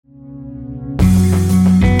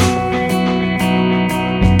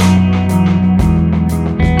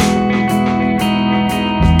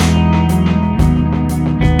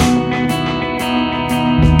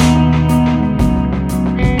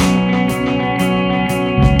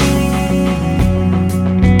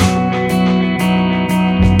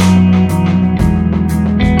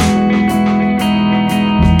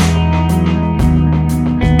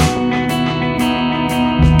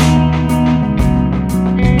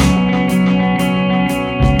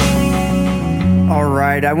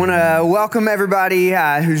right, I want to welcome everybody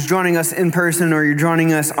who's joining us in person or you're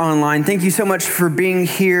joining us online. Thank you so much for being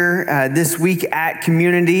here this week at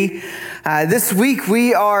Community. This week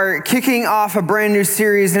we are kicking off a brand new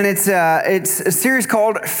series, and it's a series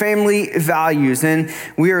called Family Values, and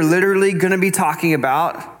we are literally going to be talking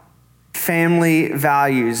about family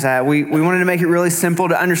values. We wanted to make it really simple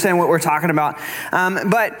to understand what we're talking about,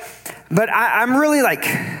 but I'm really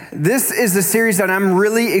this is a series that I'm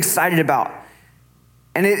really excited about.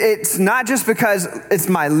 And it's not just because it's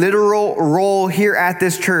my literal role here at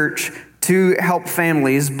this church to help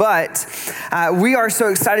families, but we are so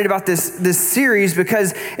excited about this series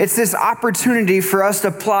because it's this opportunity for us to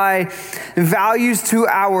apply values to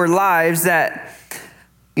our lives that,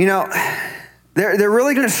 they're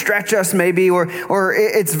really going to stretch us maybe, or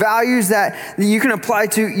it's values that you can apply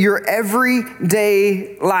to your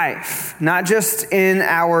everyday life, not just in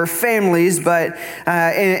our families, but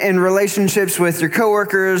in relationships with your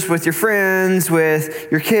coworkers, with your friends, with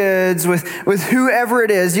your kids, with whoever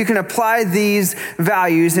it is. You can apply these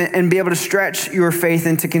values and be able to stretch your faith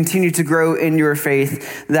and to continue to grow in your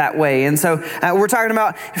faith that way. And so we're talking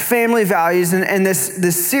about family values, and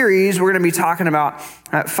this series we're going to be talking about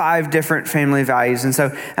 5 different family values. And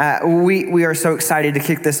so we are so excited to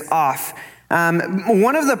kick this off.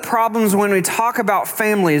 One of the problems when we talk about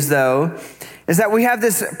families, though, is that we have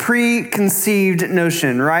this preconceived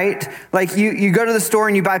notion, right? Like you go to the store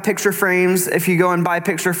and you buy picture frames, if you go and buy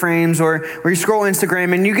picture frames, or you scroll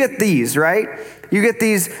Instagram and you get these, right? You get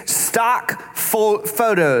these stock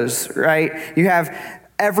photos, right? You have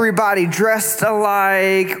everybody dressed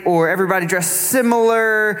alike or everybody dressed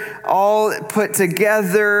similar, all put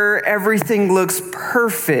together. Everything looks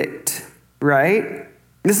perfect, right?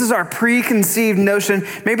 This is our preconceived notion.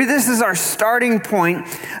 Maybe this is our starting point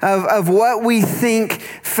of what we think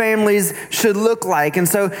families should look like. And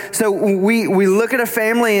so we look at a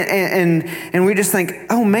family and we just think,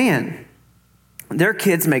 oh man, their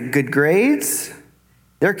kids make good grades.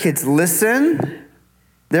 Their kids listen.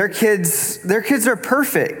 Their kids are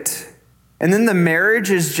perfect. And then the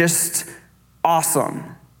marriage is just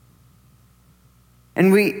awesome.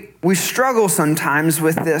 And we struggle sometimes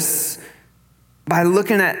with this by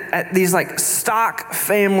looking at these stock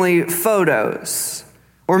family photos.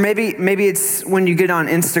 Or maybe it's when you get on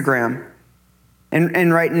Instagram.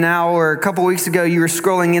 And right now, or a couple weeks ago, you were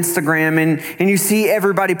scrolling Instagram and you see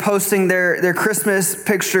everybody posting their Christmas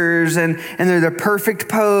pictures and they're the perfect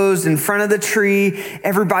pose in front of the tree,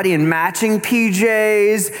 everybody in matching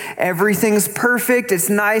PJs, everything's perfect, it's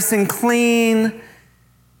nice and clean.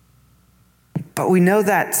 But we know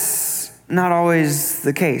that's not always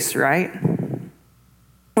the case, right?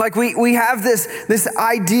 We have this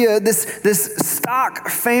idea, this stock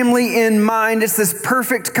family in mind. It's this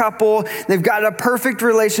perfect couple. They've got a perfect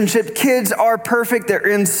relationship. Kids are perfect. They're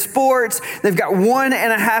in sports. They've got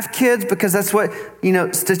 1.5 kids because that's what,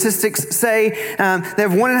 statistics say. They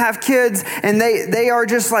have 1.5 kids and they are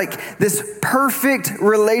just this perfect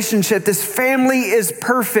relationship. This family is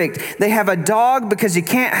perfect. They have a dog because you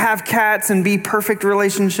can't have cats and be perfect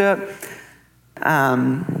relationship.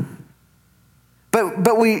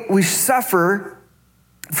 But we suffer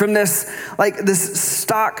from this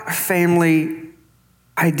stock family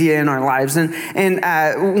idea in our lives. And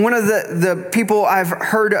one of the people I've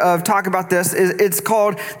heard of talk about this it's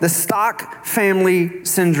called the stock family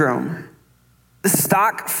syndrome. The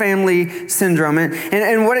stock family syndrome.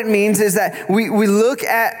 And what it means is that we look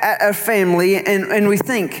at a family and we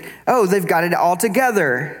think, oh, they've got it all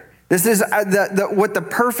together. This is what the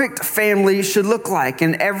perfect family should look like,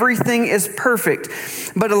 and everything is perfect.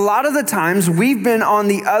 But a lot of the times, we've been on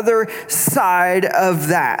the other side of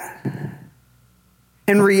that.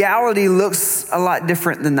 And reality looks a lot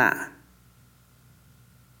different than that.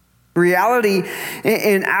 Reality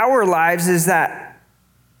in our lives is that,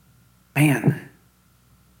 man,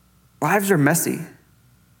 lives are messy.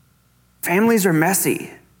 Families are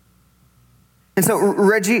messy. And so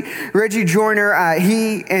Reggie Joyner,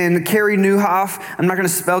 he and Carrie Newhoff, I'm not going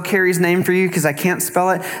to spell Carrie's name for you because I can't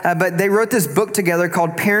spell it, but they wrote this book together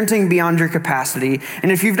called Parenting Beyond Your Capacity. And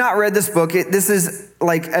if you've not read this book, this is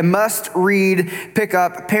a must-read, pick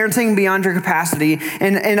up, Parenting Beyond Your Capacity.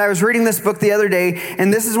 And I was reading this book the other day,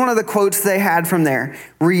 and this is one of the quotes they had from there.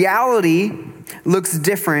 Reality looks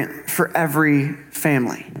different for every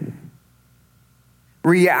family.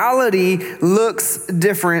 Reality looks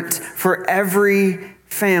different for every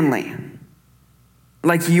family.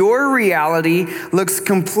 Your reality looks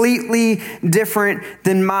completely different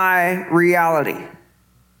than my reality.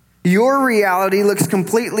 Your reality looks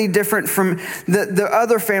completely different from the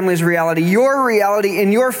other family's reality. Your reality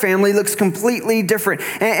in your family looks completely different.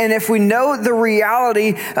 And if we know the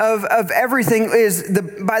reality of everything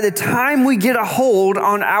by the time we get a hold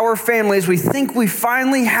on our families, we think we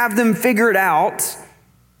finally have them figured out,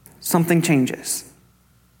 something changes.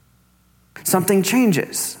 Something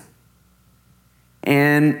changes.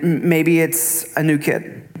 And maybe it's a new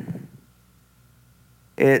kid.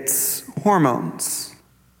 It's hormones.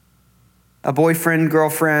 A boyfriend,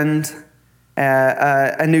 girlfriend,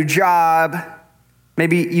 a new job.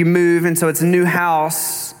 Maybe you move, and so it's a new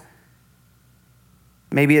house.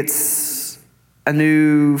 Maybe it's a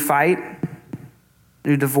new fight,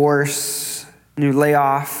 new divorce, new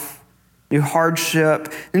layoff, new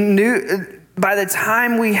hardship. By the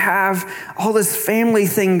time we have all this family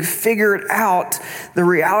thing figured out, the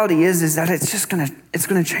reality is that it's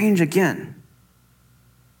gonna change again.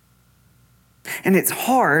 And it's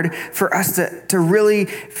hard for us to really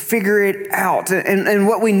figure it out. And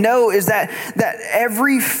what we know is that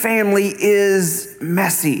every family is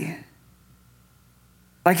messy.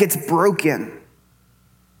 Like it's broken.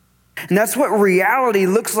 And that's what reality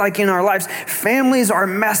looks like in our lives. Families are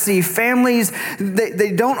messy. Families,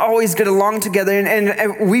 they don't always get along together.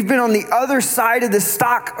 And we've been on the other side of the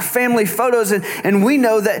stock family photos, and we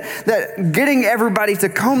know that getting everybody to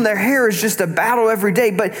comb their hair is just a battle every day.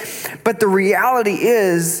 But the reality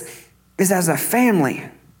is as a family,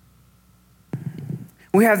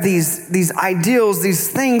 we have these ideals, these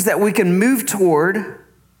things that we can move toward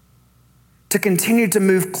to continue to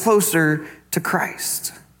move closer to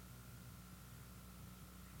Christ.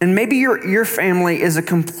 And maybe your family is a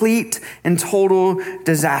complete and total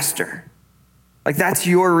disaster. Like that's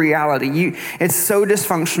your reality. It's so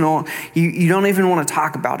dysfunctional, you don't even want to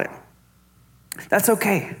talk about it. That's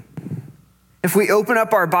okay. If we open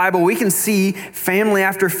up our Bible, we can see family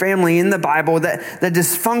after family in the Bible that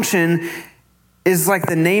dysfunction is like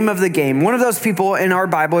the name of the game. One of those people in our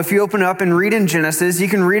Bible, if you open up and read in Genesis, you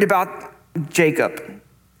can read about Jacob.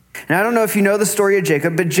 And I don't know if you know the story of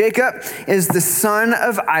Jacob, but Jacob is the son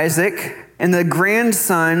of Isaac and the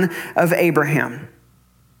grandson of Abraham.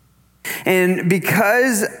 And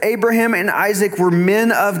because Abraham and Isaac were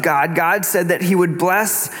men of God, God said that he would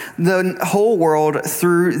bless the whole world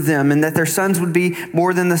through them and that their sons would be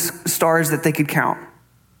more than the stars that they could count.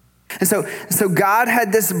 And so God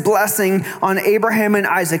had this blessing on Abraham and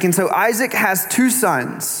Isaac. And so Isaac has two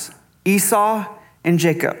sons, Esau and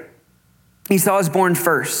Jacob. Esau is born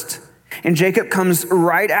first, and Jacob comes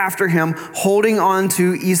right after him, holding on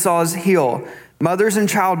to Esau's heel. Mothers in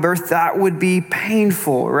childbirth, that would be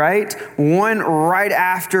painful, right? One right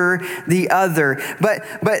after the other. But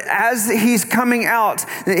as he's coming out,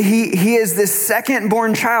 he is the second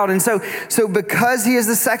born child. And so because he is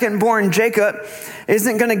the second born, Jacob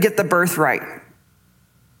isn't going to get the birthright.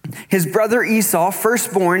 His brother Esau,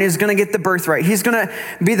 firstborn, is going to get the birthright. He's going to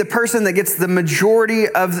be the person that gets the majority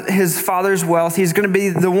of his father's wealth. He's going to be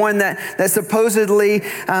the one that supposedly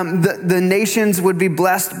the nations would be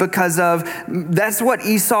blessed because of. That's what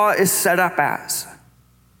Esau is set up as.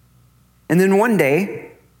 And then one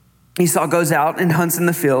day, Esau goes out and hunts in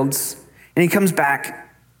the fields, and he comes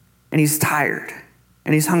back, and he's tired,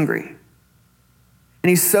 and he's hungry. And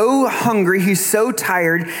he's so hungry, he's so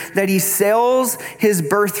tired that he sells his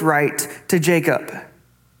birthright to Jacob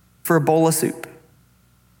for a bowl of soup.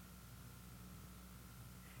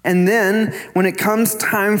 And then when it comes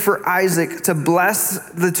time for Isaac to bless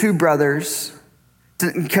the two brothers,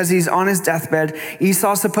 because he's on his deathbed,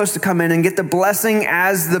 Esau's supposed to come in and get the blessing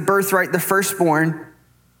as the birthright, the firstborn.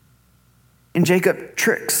 And Jacob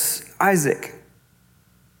tricks Isaac.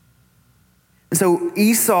 And so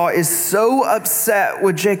Esau is so upset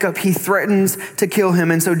with Jacob, he threatens to kill him.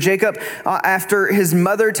 And so Jacob, after his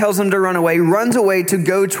mother tells him to run away, runs away to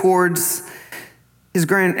go towards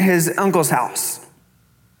his uncle's house.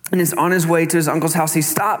 And is on his way to his uncle's house. He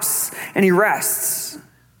stops and he rests.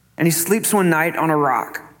 And he sleeps one night on a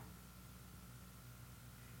rock.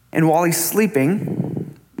 And while he's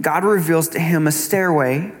sleeping, God reveals to him a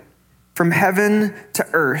stairway from heaven to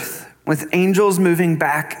earth with angels moving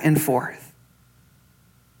back and forth.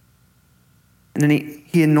 And then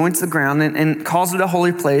he anoints the ground and calls it a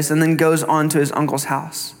holy place and then goes on to his uncle's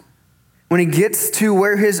house. When he gets to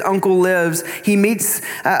where his uncle lives, he meets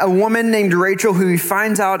a woman named Rachel, who he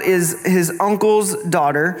finds out is his uncle's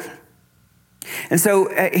daughter. And so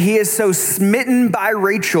he is so smitten by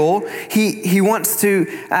Rachel, he wants to,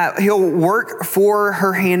 he'll work for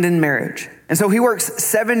her hand in marriage. And so he works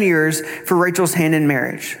 7 years for Rachel's hand in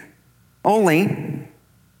marriage. Only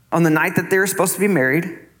on the night that they're supposed to be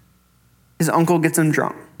married, his uncle gets him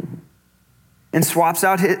drunk. and swaps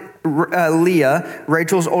out Leah,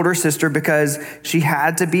 Rachel's older sister, because she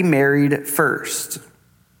had to be married first.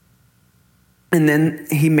 And then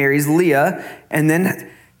he marries Leah, and then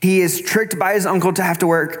he is tricked by his uncle to have to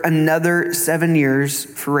work another 7 years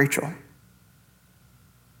for Rachel.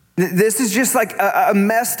 This is just like a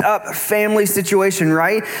messed up family situation,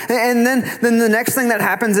 right? And then the next thing that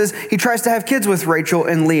happens is he tries to have kids with Rachel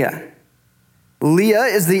and Leah. Leah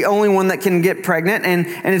is the only one that can get pregnant, and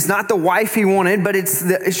it's not the wife he wanted, but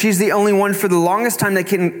she's the only one for the longest time that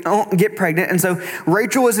can get pregnant. And so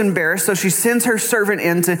Rachel is embarrassed, so she sends her servant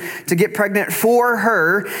in to get pregnant for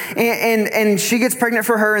her, and she gets pregnant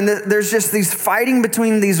for her, and there's just these fighting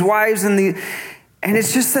between these wives, and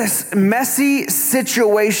it's just this messy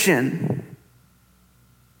situation.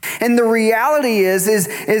 And the reality is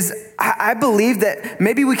I believe that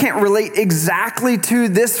maybe we can't relate exactly to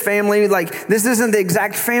this family. Like, this isn't the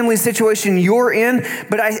exact family situation you're in,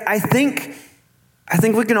 but I think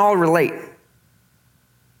we can all relate.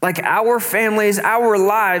 Like, our families, our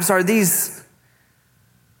lives are these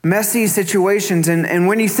messy situations. And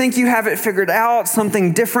when you think you have it figured out,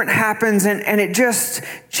 something different happens and it just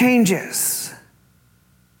changes.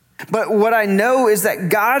 But what I know is that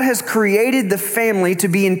God has created the family to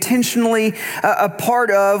be intentionally a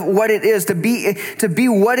part of what it is, to be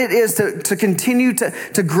what it is, to continue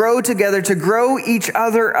to grow together, to grow each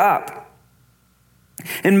other up.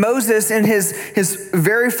 And Moses, in his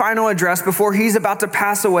very final address before he's about to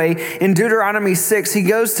pass away, in Deuteronomy 6, he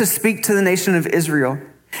goes to speak to the nation of Israel.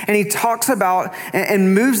 And he talks about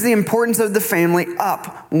and moves the importance of the family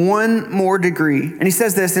up one more degree. And he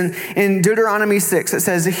says this in Deuteronomy 6. It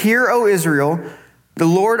says, "Hear, O Israel, the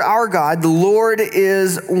Lord our God, the Lord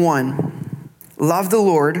is one. Love the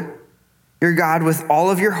Lord your God with all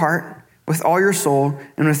of your heart, with all your soul,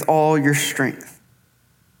 and with all your strength.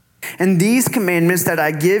 And these commandments that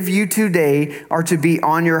I give you today are to be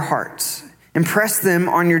on your hearts. Impress them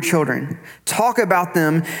on your children. Talk about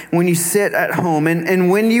them when you sit at home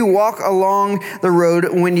and when you walk along the road,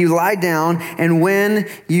 when you lie down, and when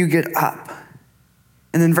you get up."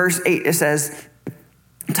 And then verse 8, it says,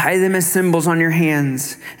 "Tie them as symbols on your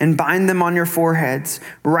hands and bind them on your foreheads.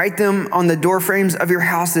 Write them on the doorframes of your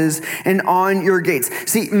houses and on your gates."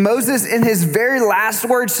 See, Moses, in his very last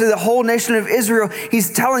words to the whole nation of Israel, he's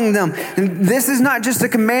telling them, this is not just a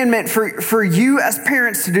commandment for you as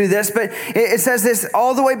parents to do this, but it says this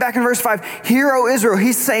all the way back in verse 5, "Hear, O Israel."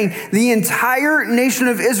 He's saying, the entire nation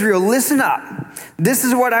of Israel, listen up. This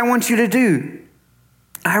is what I want you to do.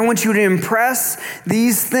 I want you to impress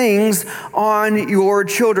these things on your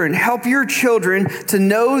children. Help your children to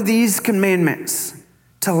know these commandments,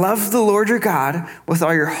 to love the Lord your God with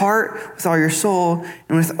all your heart, with all your soul,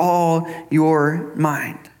 and with all your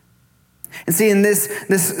mind. And see, in this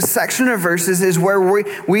section of verses is where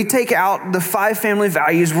we take out the 5 family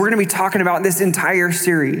values we're going to be talking about this entire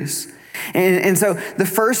series. And so the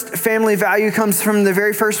first family value comes from the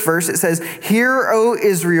very first verse. It says, "Hear, O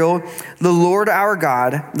Israel, the Lord our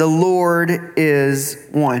God, the Lord is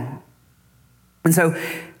one." And so,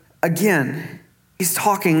 again, he's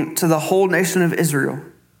talking to the whole nation of Israel.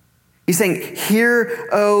 He's saying, "Hear,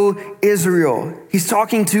 O Israel." He's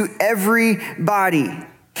talking to everybody.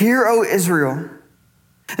 "Hear, O Israel."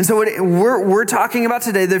 And so what we're talking about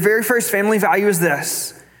today, the very first family value is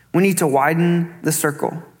this: we need to widen the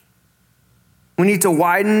circle. We need to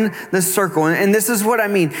widen the circle. And this is what I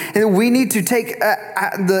mean. And we need to take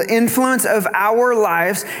the influence of our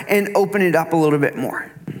lives and open it up a little bit more.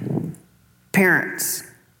 Parents,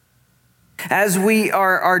 as we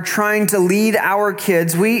are trying to lead our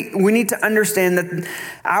kids, we need to understand that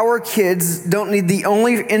our kids don't need the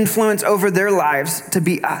only influence over their lives to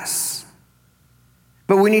be us.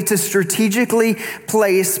 But we need to strategically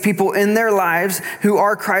place people in their lives who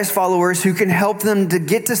are Christ followers, who can help them to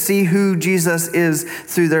get to see who Jesus is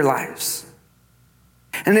through their lives.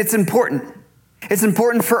 And it's important. It's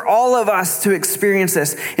important for all of us to experience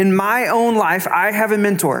this. In my own life, I have a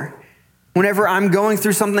mentor. Whenever I'm going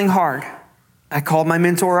through something hard, I call my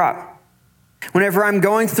mentor up. Whenever I'm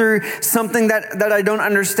going through something that I don't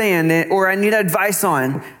understand or I need advice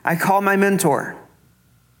on, I call my mentor.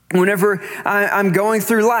 Whenever I'm going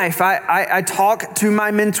through life, I talk to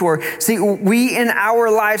my mentor. See, we in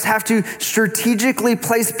our lives have to strategically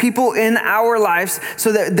place people in our lives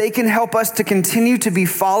so that they can help us to continue to be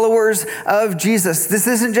followers of Jesus. This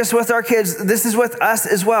isn't just with our kids. This is with us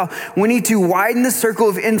as well. We need to widen the circle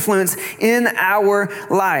of influence in our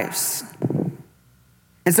lives.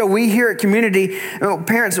 And so we here at Community,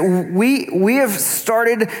 parents, we have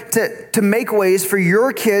started to make ways for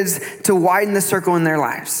your kids to widen the circle in their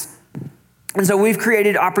lives. And so we've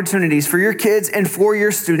created opportunities for your kids and for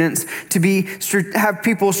your students to have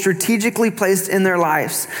people strategically placed in their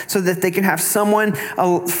lives so that they can have someone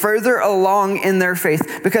further along in their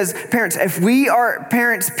faith. Because parents, if we are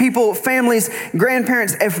parents, people, families,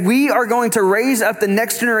 grandparents, if we are going to raise up the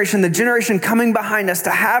next generation, the generation coming behind us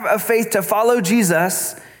to have a faith to follow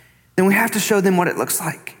Jesus, then we have to show them what it looks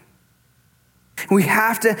like. We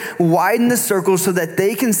have to widen the circle so that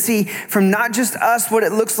they can see from not just us what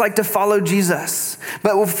it looks like to follow Jesus,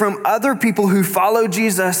 but from other people who follow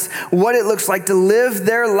Jesus, what it looks like to live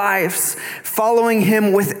their lives following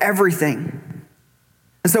him with everything.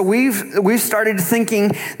 And so we've started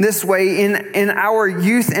thinking this way in our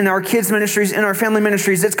youth, in our kids ministries, in our family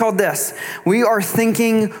ministries. It's called this. We are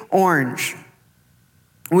thinking orange.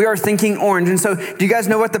 We are thinking orange. And so do you guys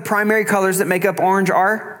know what the primary colors that make up orange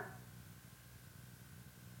are?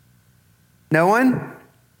 No one?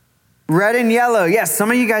 Red and yellow. Yes,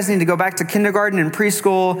 some of you guys need to go back to kindergarten and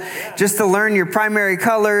preschool just to learn your primary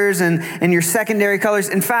colors and your secondary colors.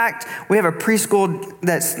 In fact, we have a preschool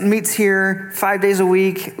that meets here 5 days a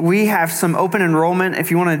week. We have some open enrollment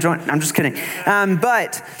if you want to join. I'm just kidding.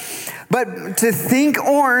 But to think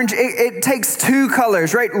orange, it takes two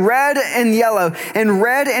colors, right? Red and yellow. And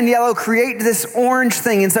red and yellow create this orange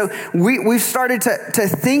thing. And so we've started to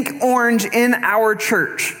think orange in our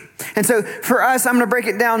church. And so for us, I'm going to break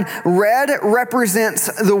it down. Red represents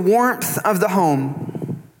the warmth of the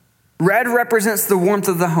home. Red represents the warmth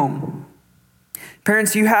of the home.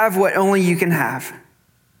 Parents, you have what only you can have.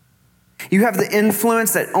 You have the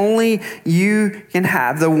influence that only you can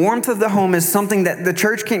have. The warmth of the home is something that the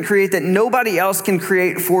church can create that nobody else can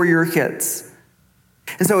create for your kids.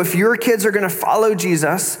 And so if your kids are going to follow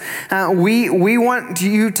Jesus, we want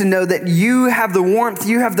you to know that you have the warmth,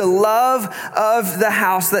 you have the love of the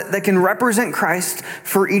house that can represent Christ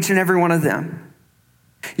for each and every one of them.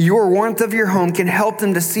 Your warmth of your home can help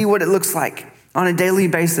them to see what it looks like on a daily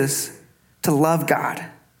basis to love God,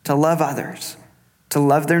 to love others, to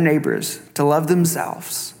love their neighbors, to love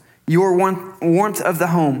themselves. Your warmth of the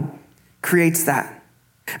home creates that.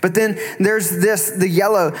 But then there's the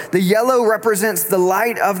yellow. The yellow represents the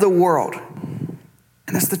light of the world.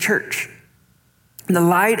 And that's the church. The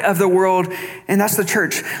light of the world, and that's the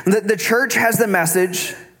church. The church has the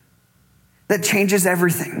message that changes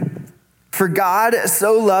everything. For God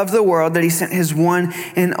so loved the world that he sent his one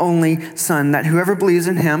and only Son, that whoever believes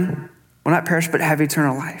in him will not perish but have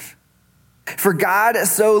eternal life. For God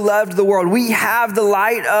so loved the world. We have the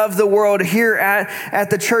light of the world here at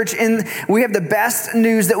the church, and we have the best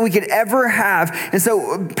news that we could ever have. And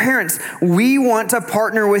so, parents, we want to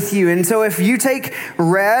partner with you. And so if you take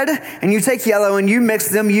red and you take yellow and you mix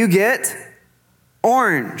them, you get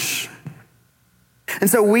orange. And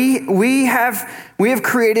so we have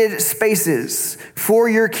created spaces for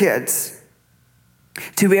your kids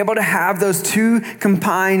to be able to have those two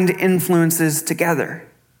combined influences together.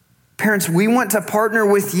 Parents, we want to partner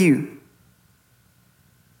with you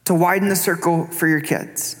to widen the circle for your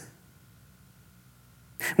kids.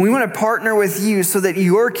 We want to partner with you so that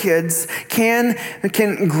your kids can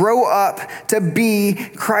grow up to be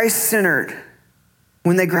Christ-centered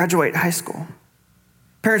when they graduate high school.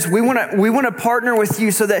 Parents, we want to partner with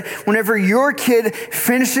you so that whenever your kid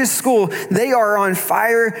finishes school, they are on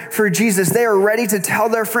fire for Jesus. They are ready to tell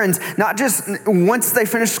their friends, not just once they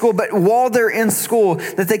finish school, but while they're in school,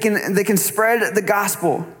 that they can spread the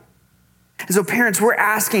gospel. And so parents, we're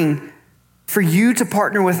asking for you to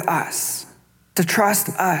partner with us, to trust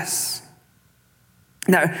us.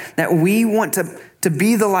 Now, that we want to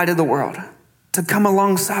be the light of the world, to come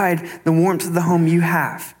alongside the warmth of the home you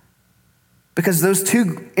have. Because those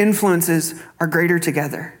two influences are greater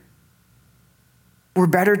together. We're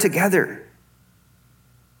better together.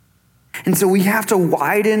 And so we have to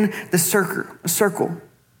widen the circle.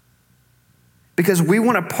 Because we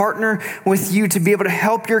want to partner with you to be able to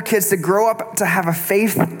help your kids to grow up to have a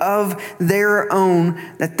faith of their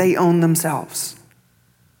own, that they own themselves.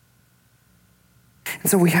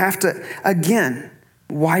 And so we have to, again,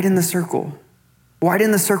 widen the circle.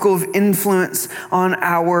 Widen the circle of influence on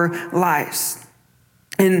our lives.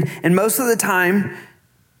 And most of the time,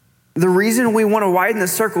 the reason we want to widen the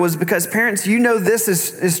circle is because, parents, you know this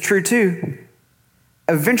is true too.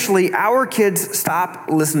 Eventually, our kids stop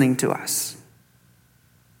listening to us.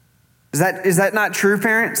 Is that not true,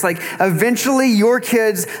 parents? Like, eventually your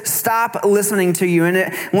kids stop listening to you.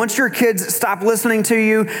 And once your kids stop listening to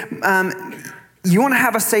you, you want to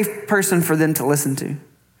have a safe person for them to listen to.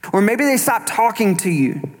 Or maybe they stop talking to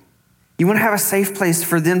you. You want to have a safe place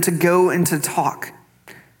for them to go and to talk.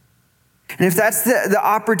 And if that's the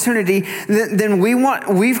opportunity, then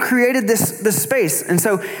we've created this space. And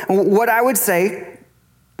so what I would say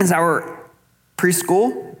is our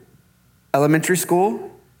preschool, elementary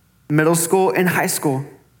school, middle school, and high school,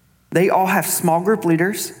 they all have small group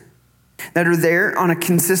leaders that are there on a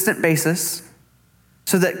consistent basis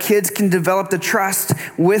so that kids can develop the trust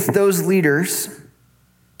with those leaders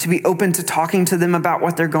to be open to talking to them about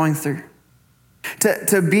what they're going through,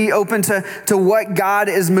 to be open to what God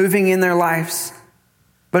is moving in their lives.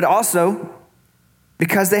 But also,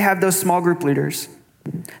 because they have those small group leaders,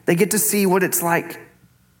 they get to see what it's like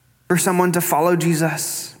for someone to follow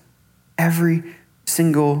Jesus every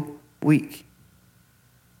single week.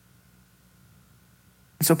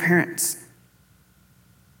 So parents,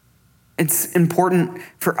 it's important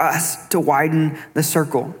for us to widen the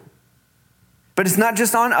circle. But it's not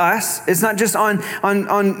just on us. It's not just on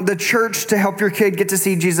the church to help your kid get to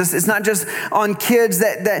see Jesus. It's not just on kids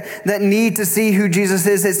that need to see who Jesus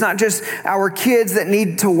is. It's not just our kids that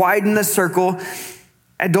need to widen the circle.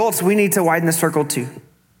 Adults, we need to widen the circle too.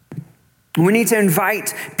 We need to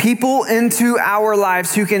invite people into our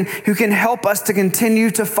lives who can help us to continue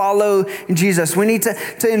to follow Jesus. We need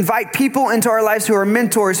to invite people into our lives who are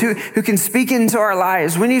mentors, who can speak into our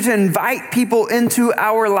lives. We need to invite people into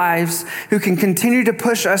our lives who can continue to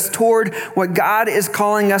push us toward what God is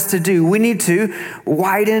calling us to do. We need to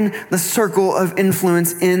widen the circle of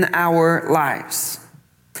influence in our lives.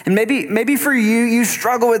 And maybe for you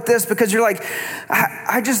struggle with this because you're like,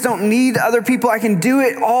 I just don't need other people. I can do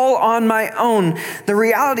it all on my own. The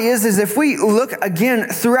reality is if we look again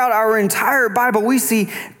throughout our entire Bible, we see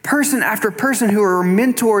person after person who are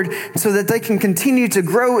mentored so that they can continue to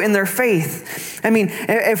grow in their faith. I mean,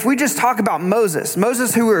 if we just talk about Moses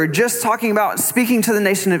who we were just talking about speaking to the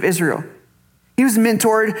nation of Israel, he was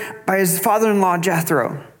mentored by his father-in-law,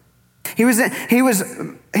 Jethro. He was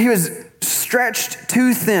stretched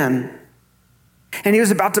too thin, and he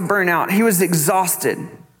was about to burn out. He was exhausted,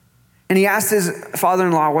 and he asked his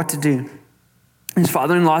father-in-law what to do. His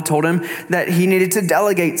father-in-law told him that he needed to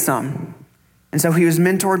delegate some, and so he was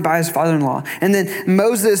mentored by his father-in-law. And then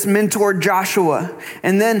Moses mentored Joshua,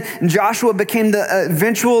 and then Joshua became the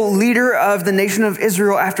eventual leader of the nation of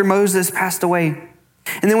Israel after Moses passed away.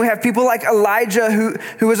 And then we have people like Elijah,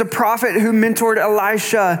 who was a prophet who mentored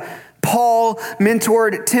Elisha. Paul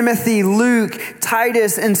mentored Timothy, Luke,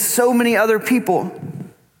 Titus, and so many other people.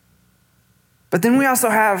 But then we also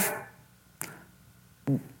have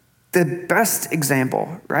the best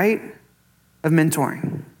example, right, of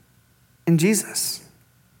mentoring in Jesus.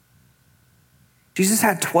 Jesus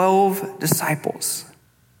had 12 disciples.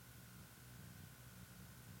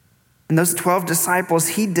 And those 12 disciples,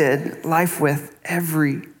 he did life with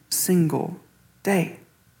every single day.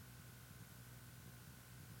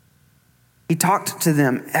 He talked to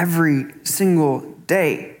them every single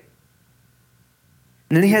day.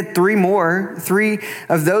 And then he had three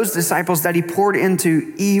of those disciples that he poured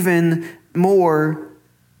into even more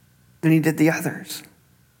than he did the others.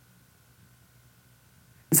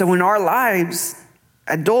 And so in our lives,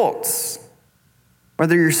 adults,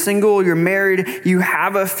 whether you're single, you're married, you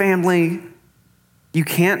have a family, you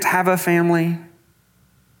can't have a family,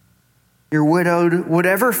 you're widowed,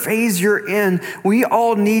 whatever phase you're in, we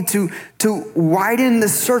all need to widen the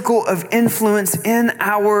circle of influence in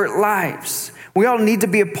our lives. We all need to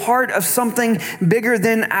be a part of something bigger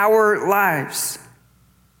than our lives.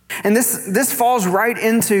 And this falls right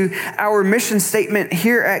into our mission statement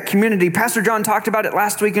here at Community. Pastor John talked about it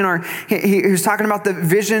last week he was talking about the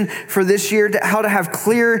vision for this year, how to have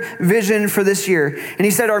clear vision for this year. And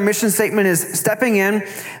he said our mission statement is stepping in,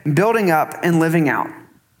 building up, and living out.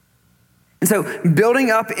 And so building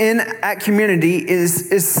up at Community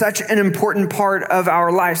is such an important part of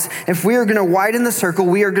our lives. If we are going to widen the circle,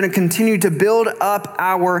 we are going to continue to build up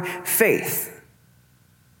our faith.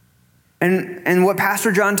 And what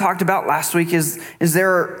Pastor John talked about last week is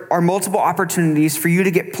there are multiple opportunities for you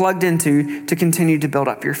to get plugged into to continue to build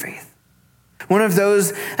up your faith. One of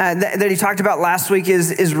those that he talked about last week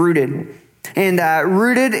is Rooted. And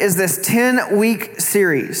Rooted is this 10-week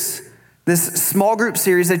series, this small group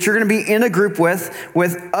series that you're going to be in a group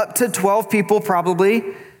with up to 12 people probably.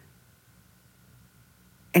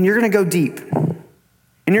 And you're going to go deep.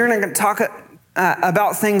 And you're going to talk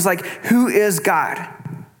about things like, who is God?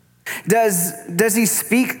 Does he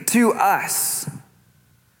speak to us?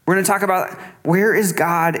 We're going to talk about, where is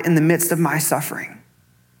God in the midst of my suffering?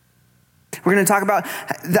 We're going to talk about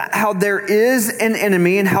how there is an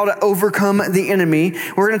enemy and how to overcome the enemy.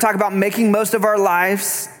 We're going to talk about making most of our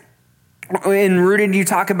lives. In Rooted, you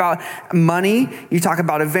talk about money, you talk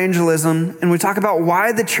about evangelism, and we talk about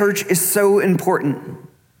why the church is so important.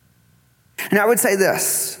 And I would say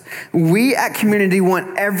this, we at Community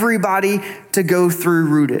want everybody to go through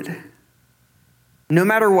Rooted, no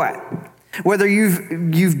matter what. Whether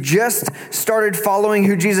you've just started following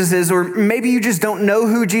who Jesus is, or maybe you just don't know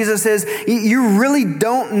who Jesus is, you really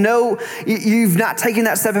don't know, you've not taken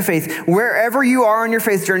that step of faith. Wherever you are on your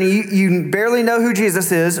faith journey, you barely know who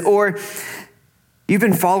Jesus is, or you've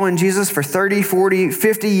been following Jesus for 30, 40,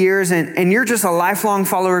 50 years, and you're just a lifelong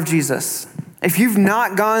follower of Jesus. If you've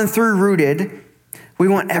not gone through Rooted, we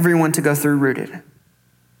want everyone to go through Rooted.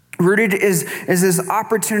 Rooted is this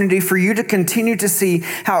opportunity for you to continue to see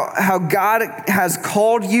how God has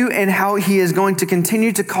called you and how he is going to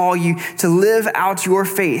continue to call you to live out your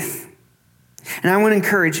faith. And I want to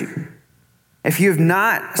encourage you, if you have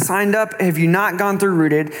not signed up, if you've not gone through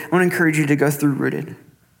Rooted, I want to encourage you to go through Rooted.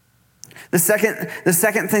 The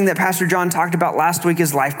second thing that Pastor John talked about last week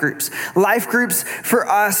is life groups. Life groups for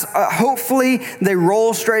us, hopefully they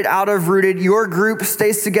roll straight out of Rooted. Your group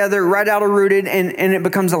stays together right out of Rooted and it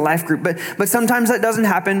becomes a life group. But sometimes that doesn't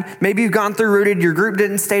happen. Maybe you've gone through Rooted, your group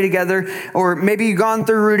didn't stay together, or maybe you've gone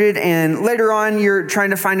through Rooted and later on you're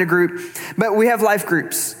trying to find a group. But we have life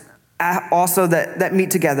groups also that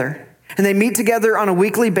meet together. And they meet together on a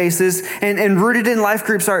weekly basis, and Rooted in life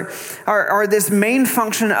groups are this main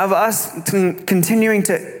function of us continuing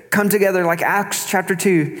to come together, like Acts chapter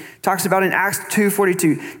 2 talks about in Acts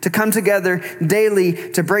 2:42, to come together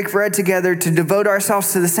daily, to break bread together, to devote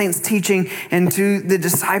ourselves to the saints' teaching and to the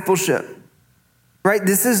discipleship. Right?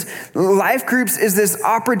 Life groups is this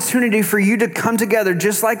opportunity for you to come together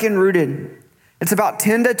just like in Rooted. It's about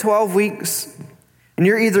 10 to 12 weeks, and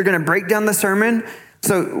you're either going to break down the sermon.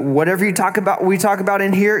 So whatever we talk about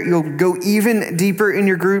in here, you'll go even deeper in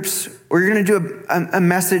your groups, or you're going to do a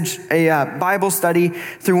message, a Bible study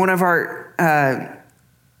through one of our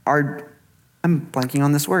I'm blanking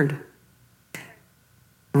on this word.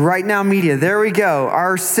 Right Now Media. There we go.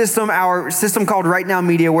 Our system called Right Now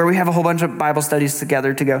Media, where we have a whole bunch of Bible studies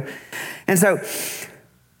together to go. And so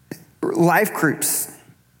life groups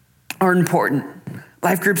are important.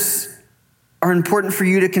 Life groups are important for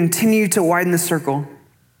you to continue to widen the circle.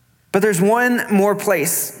 But there's one more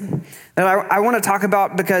place that I want to talk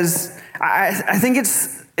about, because I think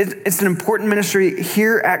it's an important ministry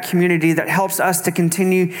here at Community that helps us to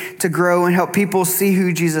continue to grow and help people see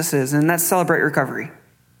who Jesus is, and that's Celebrate Recovery.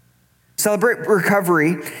 Celebrate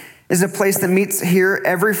Recovery is a place that meets here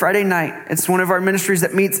every Friday night. It's one of our ministries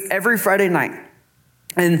that meets every Friday night.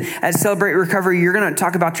 And at Celebrate Recovery, you're going to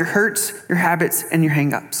talk about your hurts, your habits, and your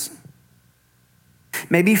hang-ups.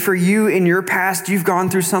 Maybe for you in your past, you've gone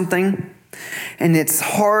through something and it's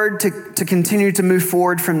hard to continue to move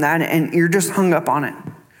forward from that, and you're just hung up on it.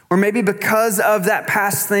 Or maybe because of that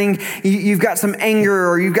past thing, you've got some anger,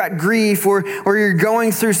 or you've got grief, or you're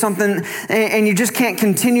going through something and you just can't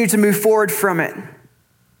continue to move forward from it.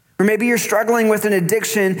 Or maybe you're struggling with an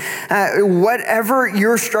addiction. Whatever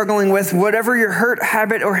you're struggling with, whatever your hurt,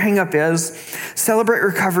 habit, or hang-up is, Celebrate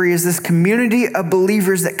Recovery is this community of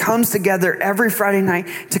believers that comes together every Friday night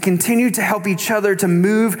to continue to help each other to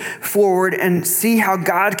move forward and see how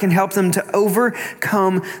God can help them to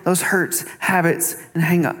overcome those hurts, habits, and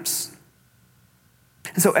hang-ups.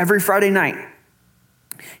 And so every Friday night,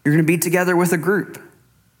 you're going to be together with a group.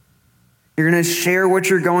 You're going to share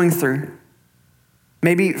what you're going through.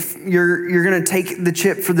 Maybe you're going to take the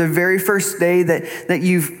chip for the very first day that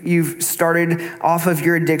you've started off of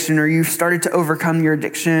your addiction, or you've started to overcome your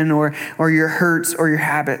addiction or your hurts or your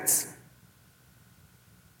habits.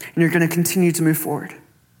 And you're going to continue to move forward.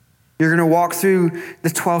 You're going to walk through the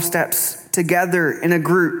 12 steps together in a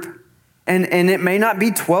group. And it may not be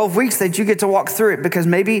 12 weeks that you get to walk through it, because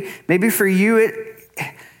maybe for you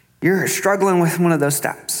you're struggling with one of those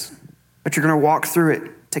steps, but you're going to walk through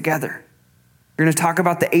it together. We're going to talk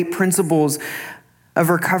about the 8 principles of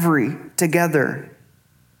recovery together.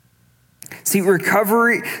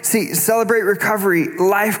 Celebrate Recovery,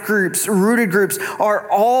 life groups, Rooted groups are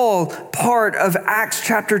all part of Acts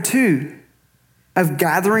chapter 2, of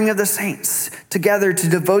gathering of the saints together to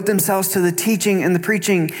devote themselves to the teaching and the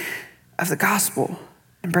preaching of the gospel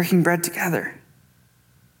and breaking bread together.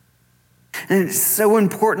 And it's so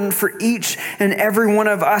important for each and every one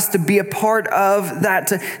of us to be a part of that,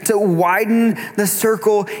 to widen the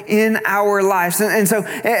circle in our lives. And so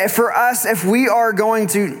for us, if we're going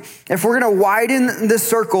to widen the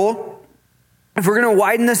circle,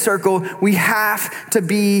 we have to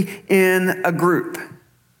be in a group.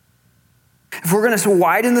 If we're going to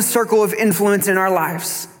widen the circle of influence in our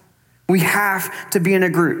lives, we have to be in a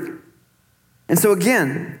group. And so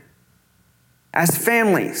again, as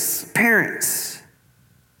families, parents,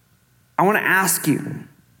 I want to ask you,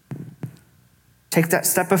 take that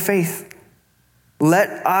step of faith.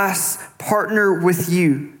 Let us partner with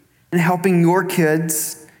you in helping your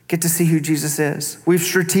kids get to see who Jesus is. We've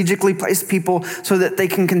strategically placed people so that they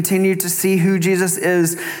can continue to see who Jesus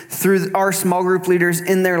is through our small group leaders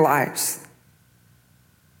in their lives.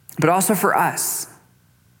 But also for us.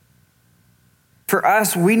 For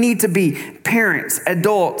us, we need to be parents,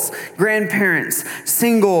 adults, grandparents,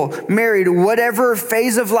 single, married, whatever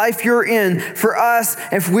phase of life you're in. For us,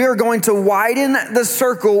 if we are going to widen the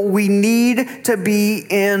circle, we need to be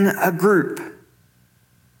in a group.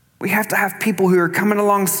 We have to have people who are coming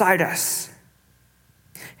alongside us,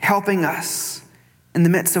 helping us in the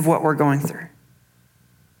midst of what we're going through.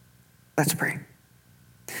 Let's pray.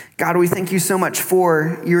 God, we thank you so much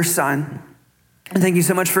for your son. And thank you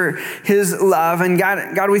so much for his love. And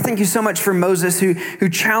God, we thank you so much for Moses who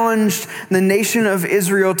challenged the nation of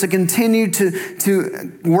Israel to continue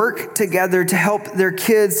to work together, to help their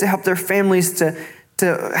kids, to help their families, to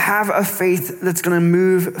have a faith that's going to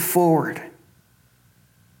move forward.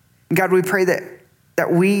 And God, we pray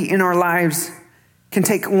that we in our lives can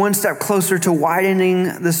take one step closer to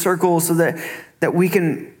widening the circle so that we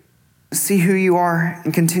can see who you are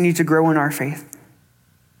and continue to grow in our faith.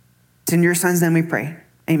 It's in your son's name we pray.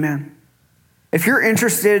 Amen. If you're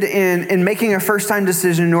interested in making a first-time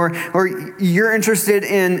decision or you're interested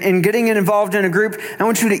in getting involved in a group, I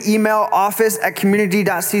want you to email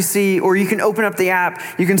office@community.cc, or you can open up the app.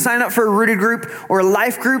 You can sign up for a rooted group or a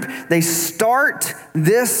life group. They start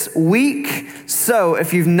this week. So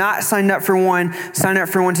if you've not signed up for one, sign up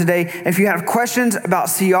for one today. If you have questions about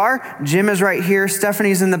CR, Jim is right here.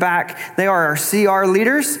 Stephanie's in the back. They are our CR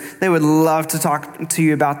leaders. They would love to talk to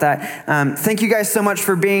you about that. Thank you guys so much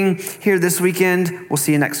for being here this weekend. We'll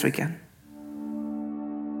see you next weekend.